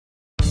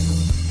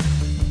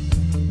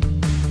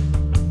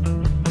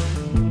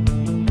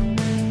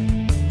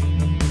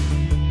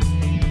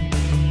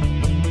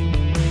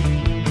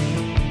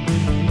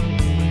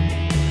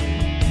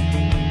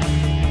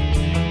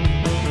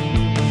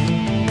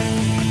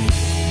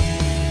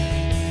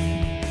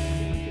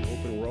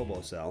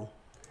Robocell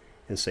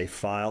and say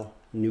File,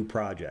 New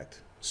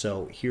Project.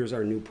 So here's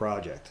our new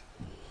project.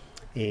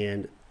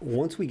 And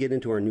once we get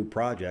into our new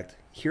project,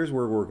 here's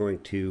where we're going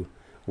to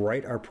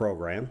write our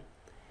program.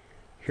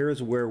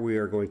 Here's where we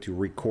are going to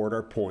record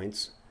our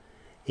points.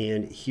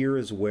 And here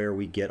is where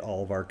we get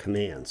all of our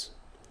commands.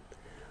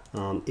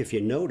 If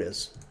you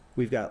notice,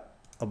 we've got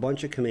a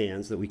bunch of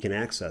commands that we can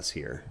access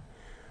here.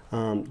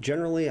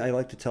 Generally, I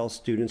like to tell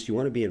students you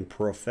want to be in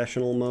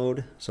professional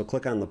mode. So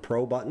click on the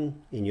Pro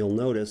button and you'll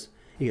notice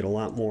you get a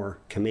lot more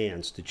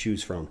commands to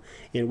choose from.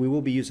 And we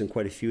will be using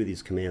quite a few of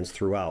these commands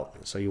throughout.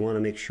 So you want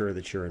to make sure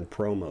that you're in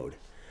Pro mode.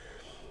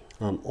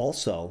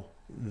 Also,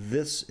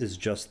 this is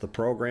just the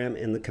program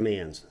and the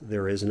commands.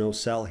 There is no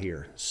cell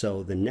here.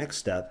 So the next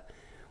step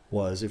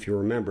was, if you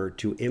remember,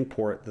 to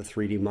import the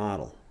 3D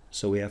model.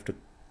 So we have to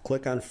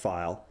click on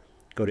File,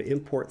 go to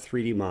Import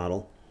 3D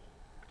Model,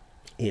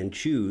 and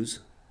choose,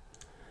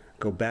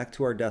 go back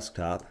to our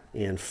desktop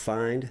and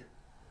find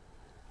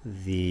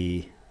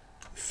the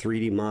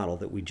 3D model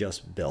that we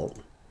just built.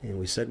 And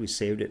we said we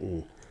saved it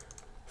in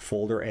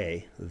folder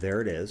A.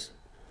 There it is.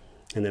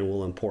 And then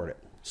we'll import it.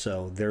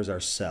 So there's our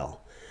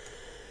cell.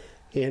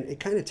 And it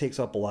kind of takes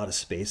up a lot of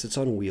space. It's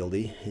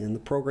unwieldy, and the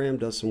program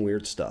does some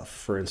weird stuff.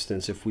 For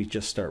instance, if we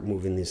just start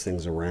moving these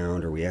things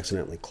around, or we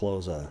accidentally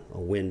close a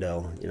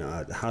window, you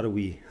know, how do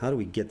we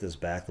get this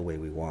back the way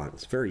we want?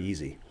 It's very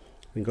easy.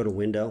 We can go to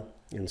Window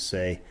and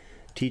say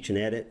Teach and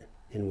Edit,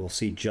 and we'll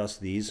see just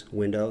these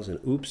windows. And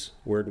oops,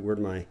 where'd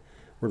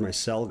my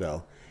cell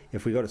go?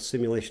 If we go to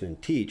Simulation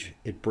and Teach,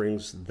 it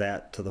brings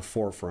that to the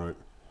forefront,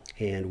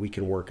 and we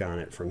can work on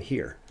it from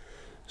here.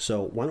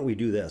 So why don't we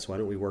do this? Why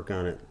don't we work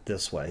on it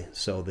this way?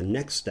 So the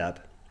next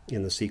step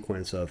in the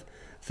sequence of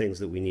things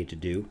that we need to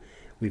do,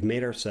 we've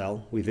made our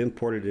cell, we've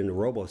imported it into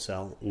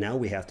Robocell, now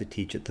we have to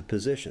teach it the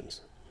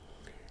positions.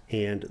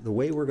 And the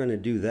way we're going to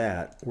do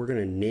that, we're going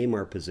to name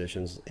our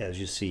positions as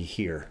you see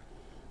here.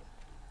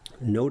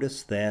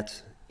 Notice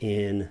that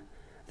in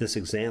this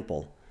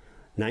example,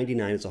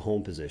 99 is a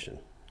home position,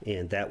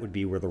 and that would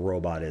be where the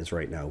robot is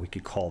right now. We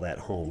could call that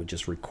home. We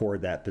just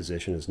record that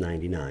position as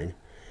 99.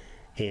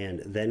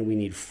 And then we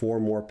need 4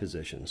 more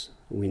positions.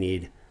 We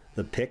need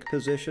the pick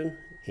position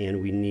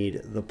and we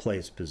need the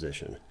place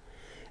position.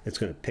 It's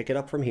going to pick it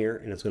up from here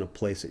and it's going to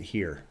place it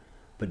here.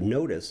 But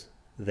notice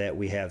that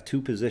we have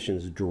 2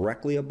 positions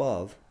directly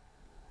above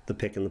the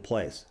pick and the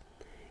place.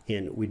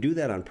 And we do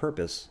that on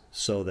purpose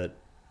so that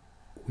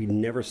we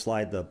never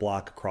slide the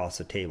block across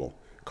the table,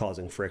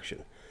 causing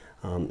friction.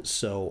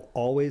 So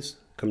always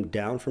come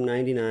down from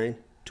 99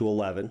 to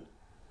 11,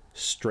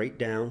 straight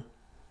down,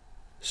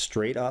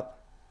 straight up,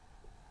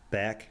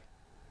 back,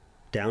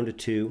 down to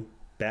 2,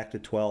 back to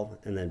 12,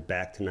 and then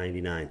back to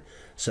 99.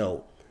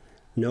 So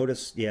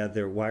notice, yeah,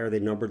 why are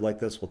they numbered like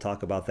this? We'll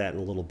talk about that in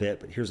a little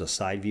bit, but here's a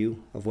side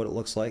view of what it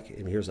looks like,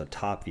 and here's a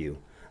top view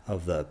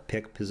of the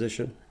pick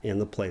position and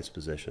the place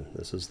position.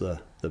 This is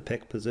the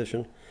pick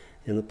position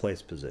and the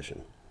place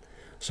position.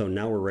 So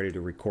now we're ready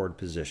to record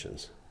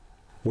positions.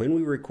 When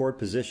we record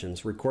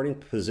positions, recording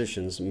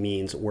positions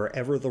means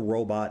wherever the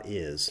robot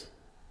is,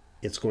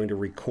 it's going to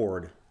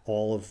record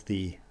all of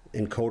the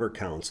encoder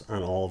counts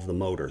on all of the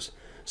motors.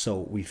 So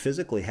we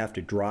physically have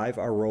to drive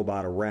our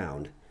robot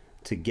around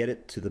to get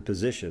it to the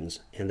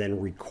positions and then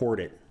record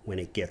it when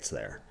it gets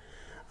there.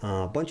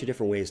 A bunch of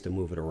different ways to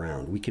move it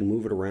around. We can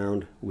move it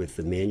around with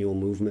the manual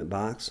movement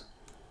box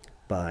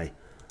by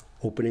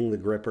opening the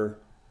gripper,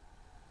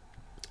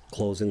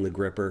 closing the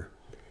gripper,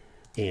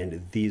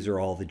 and these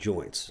are all the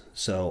joints.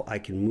 So I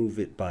can move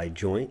it by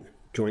joint.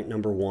 Joint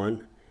number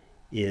 1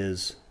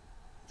 is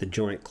the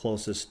joint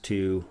closest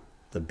to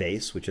the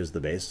base, which is the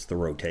base, it's the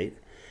rotate.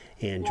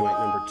 And joint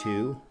number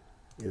 2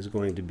 is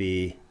going to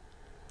be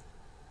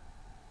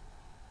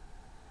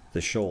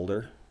the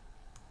shoulder,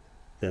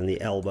 then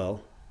the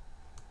elbow,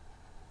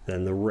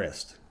 then the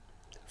wrist.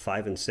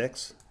 5 and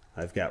 6,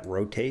 I've got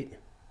rotate,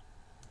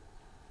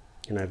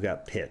 and I've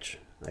got pitch.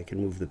 I can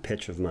move the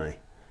pitch of my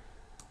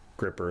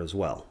gripper as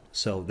well.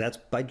 So that's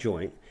by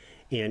joint.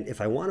 And if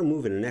I want to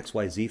move in an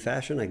XYZ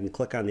fashion, I can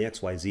click on the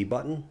XYZ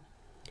button,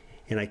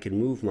 and I can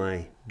move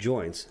my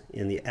joints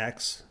in the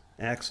X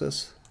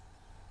axis,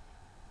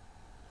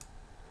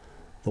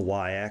 the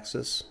Y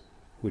axis,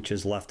 which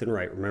is left and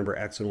right. Remember,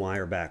 X and Y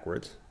are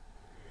backwards,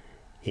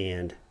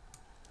 and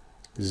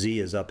Z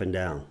is up and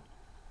down.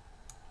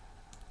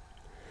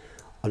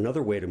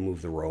 Another way to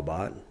move the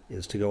robot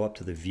is to go up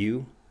to the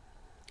view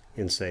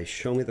and say,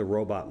 show me the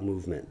robot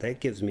movement. That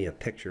gives me a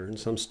picture, and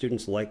some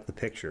students like the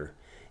picture,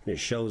 and it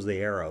shows the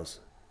arrows,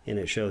 and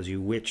it shows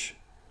you which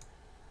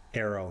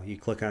arrow. You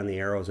click on the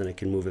arrows and it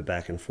can move it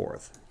back and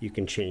forth. You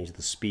can change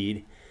the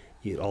speed.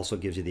 It also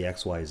gives you the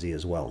XYZ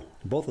as well.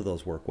 Both of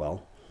those work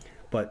well,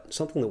 but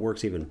something that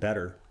works even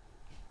better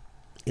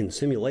in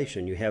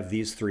simulation, you have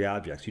these 3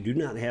 objects. You do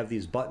not have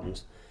these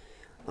buttons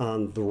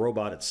on the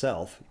robot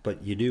itself,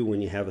 but you do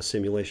when you have a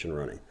simulation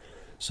running.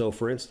 So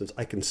for instance,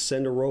 I can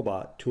send a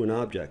robot to an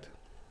object.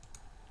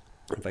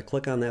 If I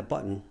click on that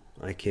button,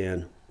 I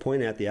can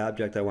point at the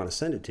object I want to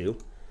send it to,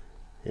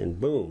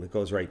 and boom, it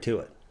goes right to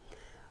it.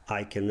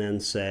 I can then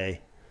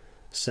say,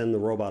 send the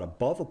robot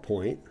above a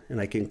point, and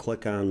I can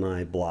click on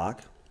my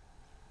block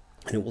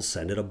and it will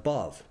send it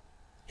above.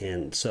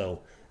 And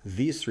so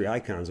these three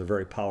icons are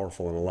very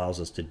powerful and allows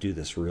us to do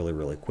this really,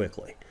 really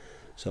quickly.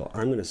 So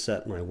I'm going to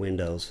set my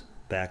windows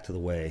back to the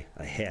way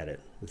I had it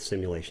with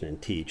Simulation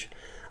and Teach.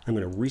 I'm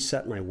going to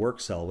reset my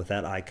work cell with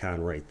that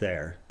icon right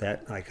there.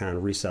 That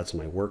icon resets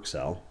my work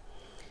cell.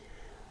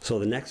 So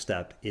the next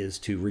step is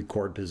to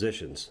record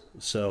positions.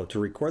 So to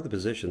record the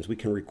positions, we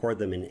can record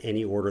them in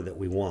any order that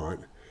we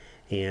want.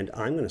 And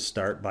I'm going to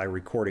start by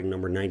recording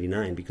number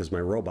 99 because my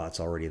robot's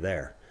already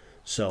there.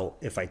 So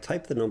if I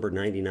type the number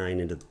 99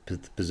 into the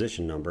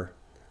position number,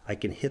 I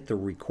can hit the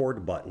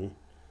record button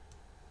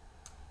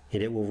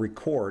and it will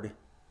record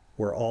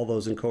where all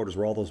those encoders,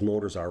 where all those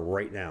motors are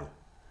right now.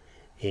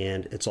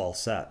 And it's all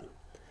set.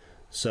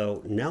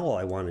 So now all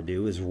I want to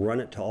do is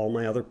run it to all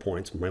my other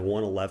points, my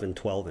 1, 11,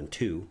 12, and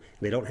 2.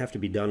 They don't have to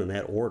be done in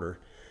that order,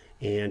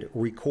 and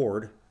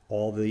record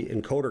all the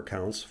encoder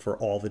counts for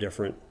all the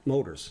different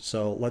motors.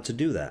 So let's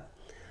do that.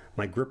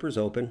 My gripper's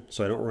open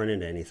so I don't run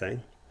into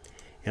anything.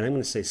 And I'm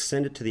going to say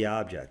send it to the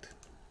object.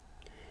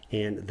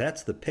 And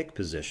that's the pick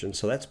position,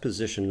 so that's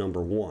position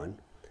number 1.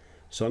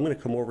 So I'm going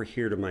to come over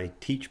here to my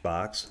teach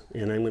box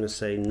and I'm going to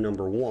say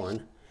number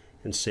 1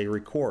 and say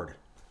record.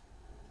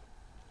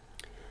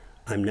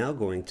 I'm now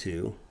going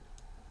to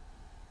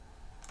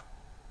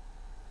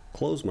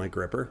close my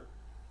gripper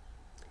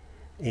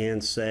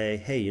and say,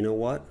 hey, you know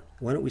what?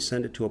 Why don't we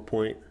send it to a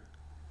point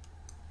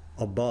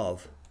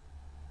above?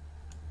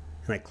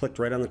 And I clicked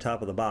right on the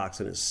top of the box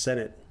and it sent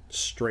it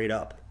straight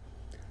up.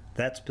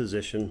 That's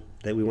position,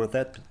 that we want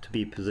that to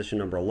be position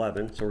number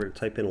 11. So we're going to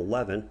type in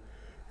 11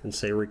 and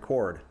say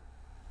record.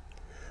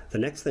 The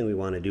next thing we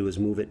want to do is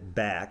move it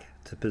back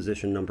to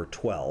position number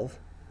 12.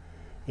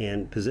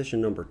 And position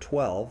number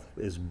 12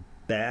 is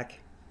back,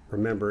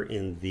 remember,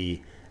 in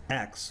the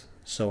X.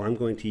 So I'm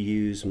going to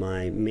use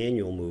my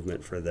manual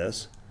movement for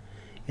this.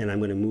 And I'm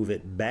going to move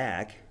it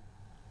back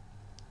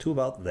to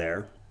about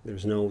there.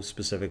 There's no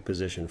specific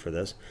position for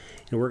this.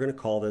 And we're going to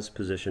call this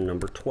position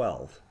number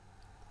 12.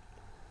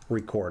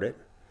 Record it.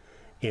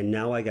 And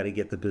now I got to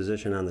get the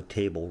position on the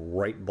table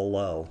right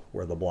below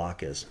where the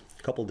block is.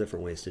 A couple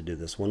different ways to do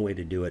this. One way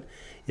to do it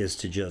is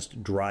to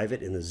just drive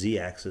it in the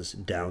Z-axis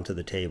down to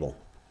the table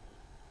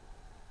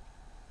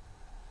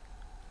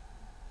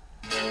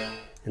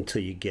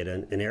until you get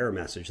an error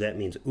message. That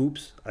means,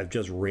 oops, I've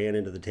just ran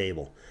into the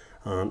table.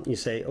 You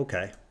say,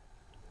 okay,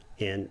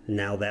 and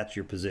now that's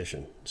your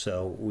position.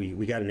 So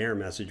we got an error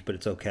message, but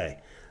it's okay.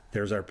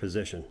 There's our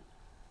position.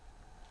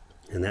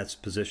 And that's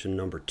position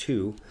number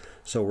 2.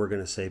 So we're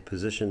going to say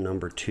position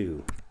number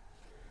 2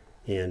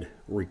 and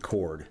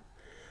record.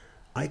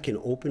 I can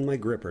open my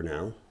gripper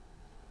now,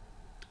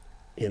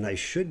 and I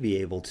should be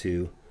able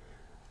to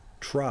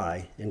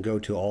try and go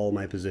to all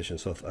my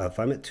positions. So if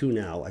I'm at 2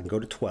 now, I can go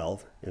to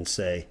 12 and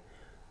say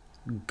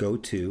go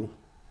to,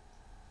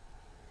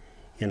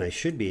 and I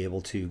should be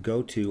able to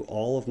go to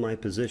all of my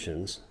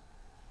positions,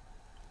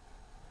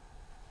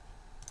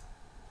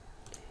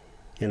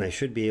 and I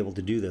should be able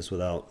to do this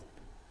without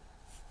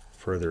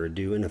further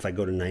ado. And if I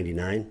go to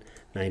 99,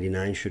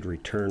 99 should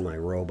return my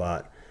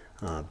robot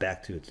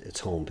back to its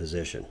home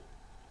position.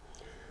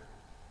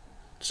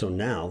 So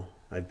now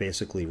I've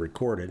basically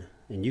recorded,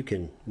 and you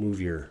can move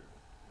your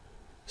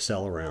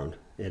cell around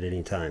at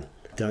any time.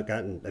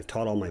 I've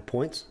taught all my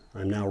points.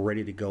 I'm now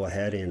ready to go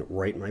ahead and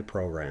write my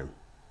program.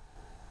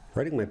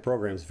 Writing my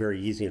program is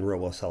very easy in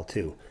Robocell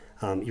 2.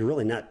 You're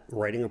really not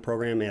writing a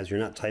program as you're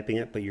not typing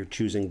it, but you're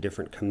choosing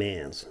different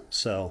commands.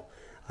 So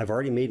I've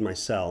already made my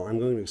cell. I'm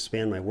going to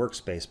expand my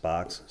workspace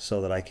box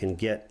so that I can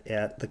get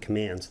at the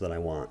commands that I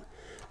want.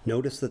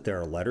 Notice that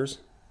there are letters.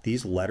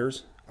 These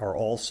letters are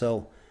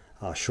also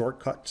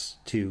shortcuts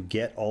to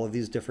get all of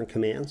these different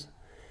commands.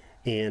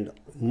 And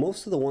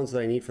most of the ones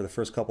that I need for the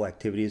first couple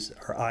activities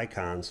are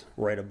icons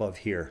right above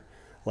here,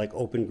 like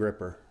open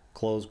gripper,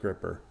 close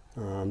gripper,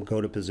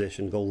 go to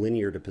position, go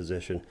linear to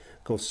position,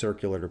 go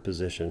circular to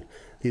position.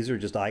 These are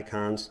just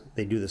icons.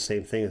 They do the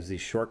same thing as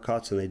these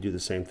shortcuts, and they do the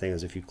same thing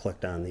as if you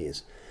clicked on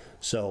these.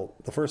 So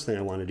the first thing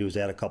I want to do is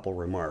add a couple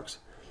remarks.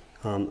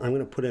 I'm going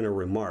to put in a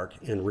remark,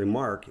 and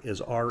remark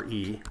is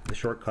RE. The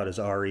shortcut is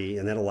RE,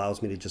 and that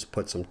allows me to just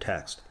put some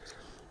text.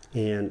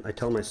 And I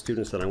tell my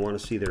students that I want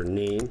to see their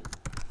name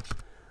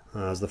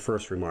as the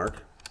first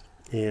remark,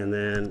 and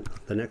then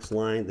the next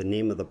line, the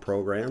name of the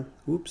program.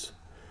 Oops.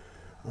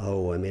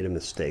 Oh, I made a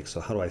mistake.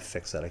 So how do I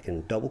fix that? I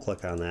can double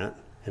click on that,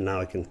 and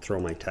now I can throw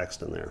my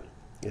text in there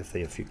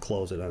if you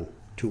close it on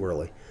too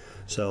early.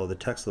 So the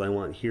text that I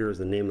want here is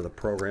the name of the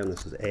program.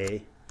 This is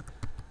A,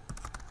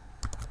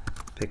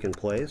 pick and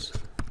place.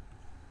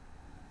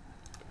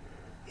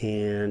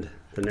 And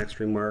the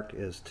next remark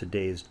is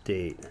today's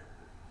date,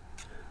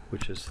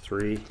 which is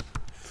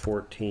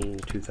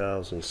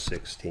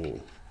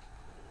 3/14/2016.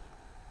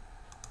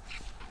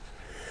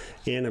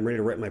 And I'm ready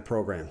to write my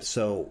program.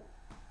 So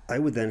I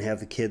would then have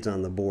the kids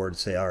on the board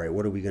say, all right,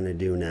 what are we going to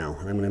do now?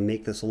 And I'm going to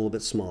make this a little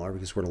bit smaller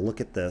because we're going to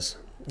look at this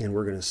and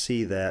we're going to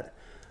see that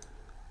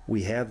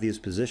we have these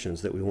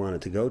positions that we want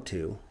it to go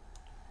to.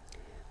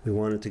 We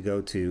want it to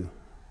go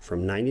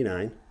from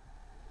 99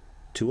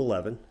 to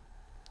 11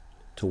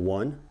 to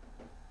 1,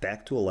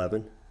 back to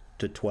 11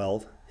 to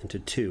 12 and to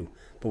 2,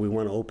 but we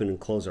want to open and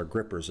close our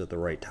grippers at the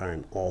right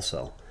time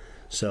also.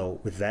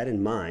 So with that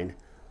in mind,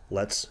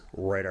 let's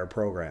write our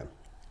program.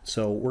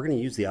 So we're going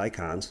to use the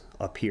icons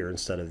up here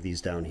instead of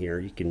these down here.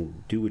 You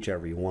can do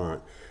whichever you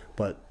want,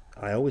 but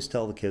I always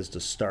tell the kids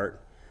to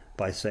start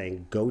by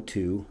saying go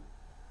to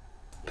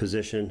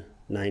position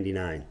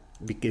 99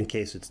 in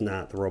case it's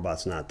not, the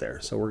robot's not there.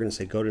 So we're going to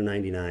say go to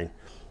 99 and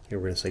we're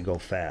going to say go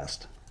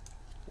fast.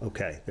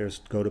 Okay, there's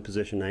go to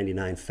position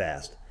 99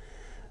 fast.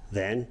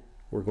 Then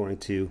we're going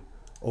to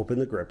open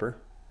the gripper,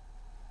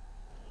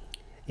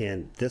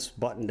 and this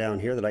button down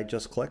here that I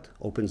just clicked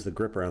opens the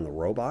gripper on the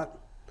robot.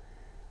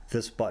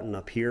 This button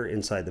up here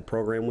inside the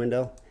program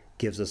window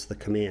gives us the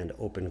command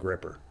open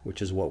gripper,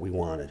 which is what we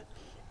wanted.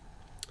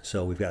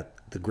 So we've got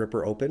the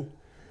gripper open.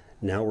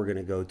 Now we're going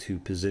to go to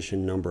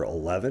position number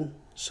 11.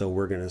 So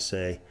we're going to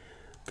say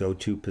go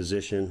to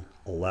position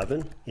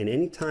 11, and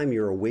anytime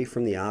you're away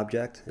from the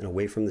object and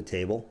away from the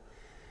table,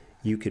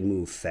 you can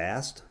move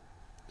fast.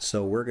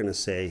 So we're going to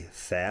say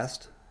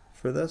fast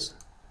for this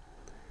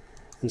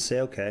and say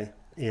okay.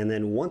 And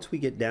then once we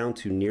get down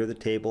to near the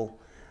table,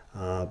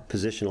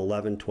 position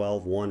 11,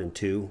 12, 1, and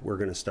 2, we're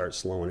going to start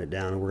slowing it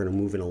down, and we're going to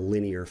move in a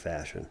linear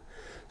fashion.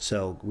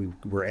 So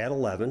we're at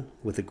 11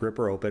 with the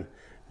gripper open.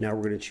 Now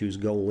we're going to choose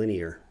go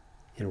linear,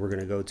 and we're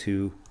going to go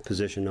to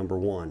position number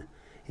 1,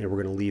 and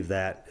we're going to leave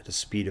that at a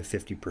speed of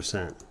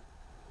 50%.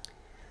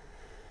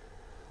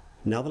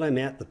 Now that I'm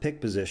at the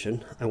pick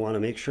position, I want to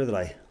make sure that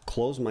I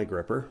close my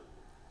gripper,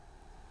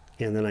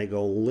 and then I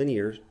go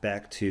linear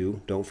back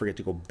to, don't forget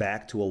to go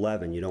back to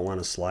 11. You don't want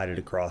to slide it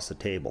across the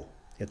table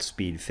at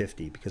speed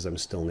 50 because I'm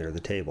still near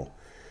the table.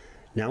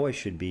 Now I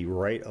should be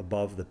right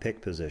above the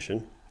pick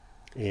position,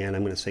 and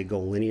I'm going to say go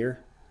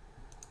linear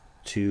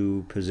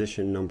to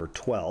position number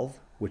 12,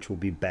 which will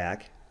be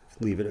back,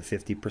 leave it at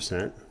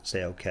 50%,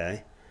 say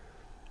okay,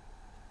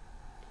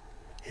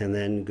 and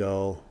then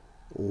go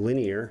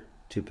linear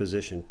to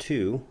position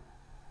 2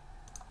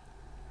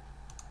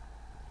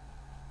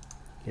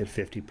 at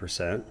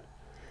 50%,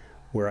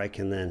 where I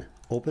can then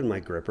open my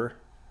gripper.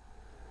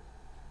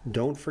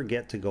 Don't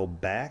forget to go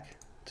back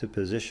to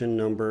position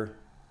number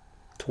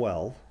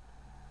 12,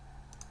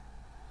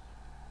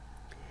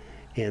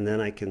 and then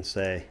I can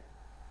say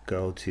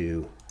go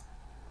to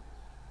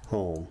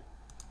home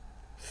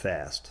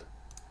fast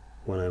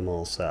when I'm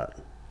all set.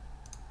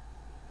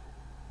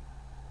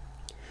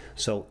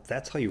 So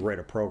that's how you write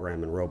a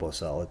program in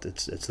Robocell.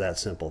 It's that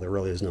simple. There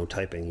really is no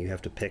typing. You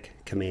have to pick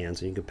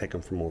commands, and you can pick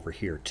them from over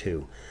here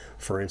too.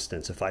 For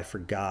instance, if I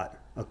forgot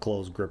a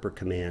close gripper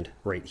command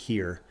right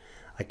here,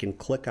 I can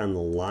click on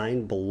the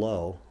line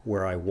below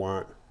where I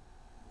want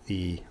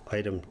the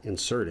item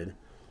inserted,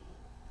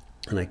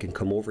 and I can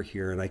come over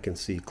here and I can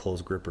see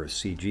close gripper as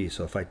CG.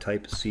 So if I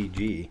type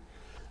CG,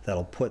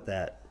 that'll put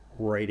that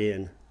right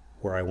in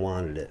where I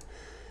wanted it.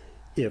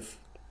 If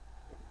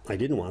I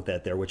didn't want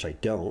that there, which I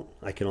don't,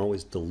 I can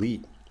always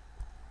delete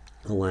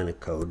a line of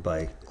code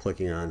by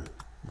clicking on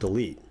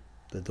delete,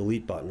 the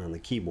delete button on the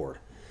keyboard.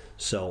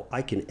 So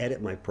I can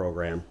edit my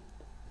program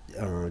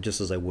just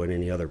as I would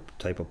any other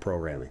type of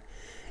programming.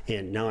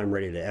 And now I'm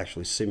ready to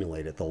actually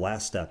simulate it. The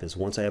last step is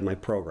once I have my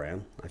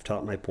program, I've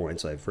taught my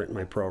points, I've written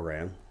my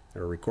program,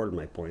 or recorded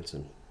my points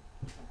and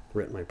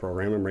written my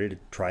program, I'm ready to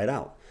try it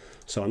out.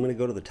 So I'm going to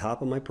go to the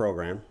top of my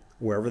program.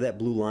 Wherever that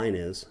blue line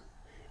is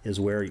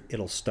where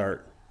it'll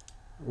start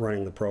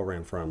running the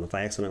program from. If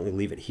I accidentally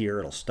leave it here,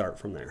 it'll start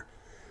from there.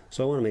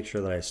 So I want to make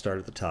sure that I start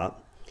at the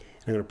top.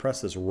 I'm going to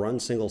press this run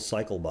single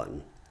cycle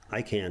button.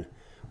 I can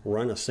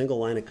run a single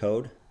line of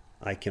code,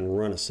 I can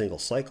run a single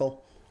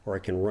cycle, or I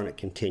can run it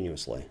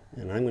continuously.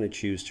 And I'm going to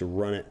choose to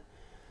run it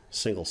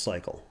single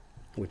cycle,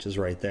 which is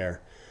right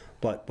there.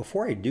 But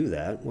before I do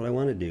that, what I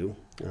want to do,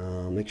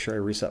 make sure I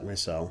reset my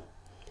cell.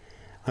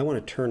 I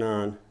want to turn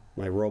on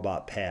my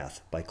robot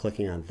path by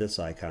clicking on this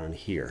icon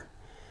here.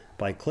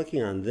 By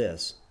clicking on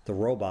this, the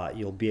robot,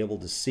 you'll be able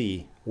to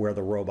see where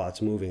the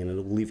robot's moving, and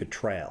it'll leave a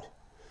trail.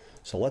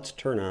 So let's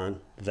turn on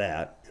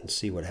that and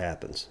see what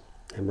happens.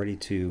 I'm ready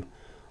to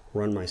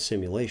run my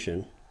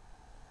simulation,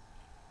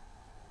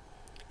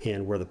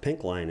 and where the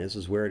pink line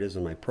is where it is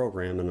in my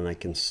program, and then I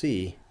can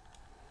see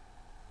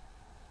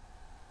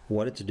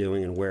what it's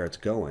doing and where it's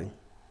going,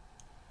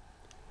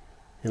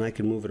 and I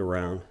can move it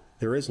around.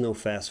 There is no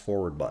fast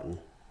forward button,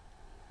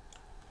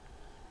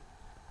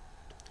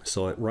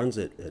 so it runs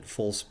it at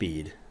full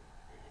speed,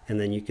 and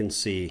then you can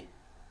see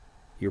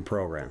your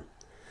program.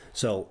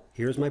 So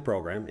here's my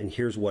program, and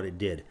here's what it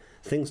did.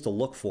 Things to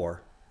look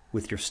for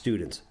with your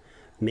students.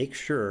 Make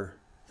sure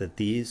that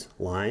these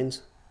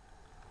lines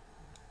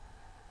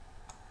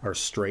are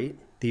straight.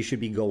 These should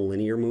be go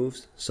linear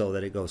moves so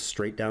that it goes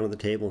straight down to the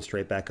table and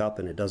straight back up,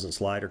 and it doesn't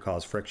slide or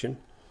cause friction.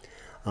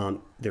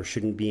 There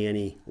shouldn't be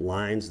any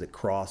lines that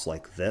cross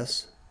like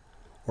this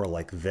or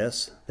like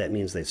this. That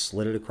means they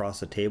slid it across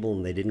the table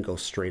and they didn't go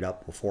straight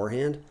up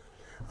beforehand.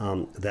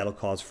 That'll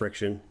cause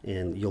friction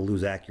and you'll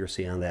lose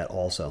accuracy on that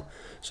also.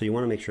 So you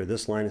want to make sure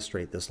this line is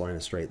straight, this line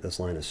is straight, this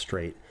line is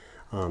straight.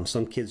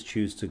 Some kids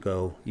choose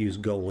to use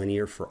go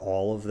linear for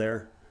all of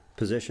their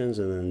positions,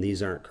 and then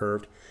these aren't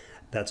curved.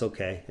 That's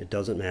okay, it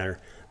doesn't matter.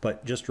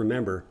 But just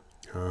remember,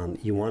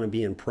 you want to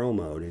be in pro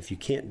mode. If you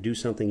can't do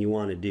something you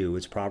want to do,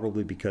 it's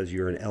probably because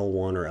you're in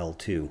L1 or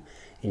L2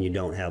 and you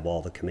don't have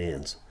all the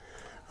commands.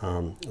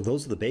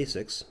 Those are the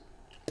basics.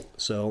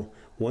 So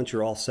once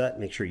you're all set,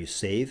 make sure you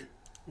save,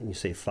 and you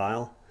say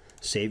File,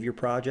 save your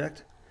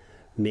project.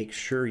 Make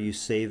sure you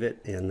save it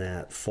in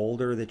that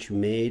folder that you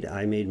made.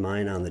 I made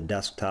mine on the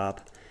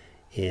desktop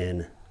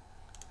in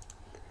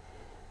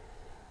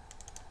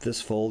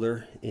this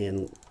folder,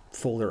 in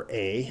folder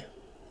A.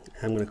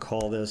 I'm going to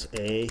call this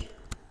A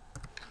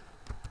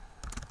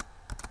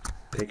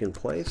Pick and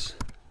Place.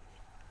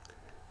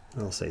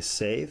 I'll say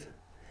save.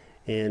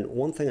 And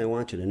one thing I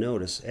want you to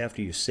notice,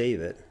 after you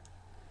save it,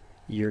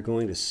 you're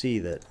going to see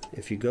that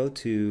if you go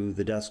to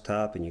the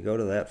desktop and you go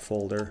to that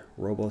folder,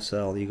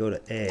 Robocell, you go to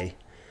A,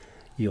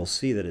 you'll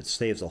see that it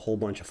saves a whole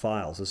bunch of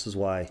files. This is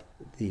why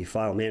the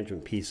file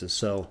management piece is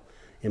so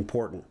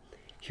important.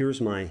 Here's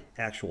my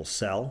actual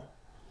cell.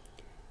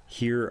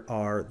 Here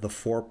are the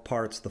 4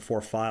 parts, the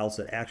 4 files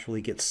that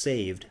actually get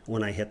saved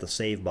when I hit the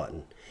save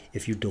button.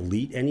 If you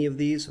delete any of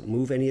these,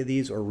 move any of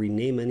these, or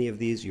rename any of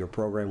these, your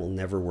program will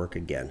never work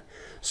again.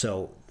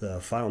 So the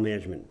file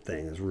management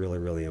thing is really,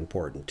 really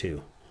important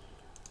too.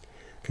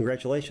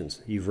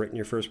 Congratulations, you've written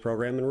your first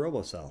program in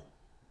Robocell.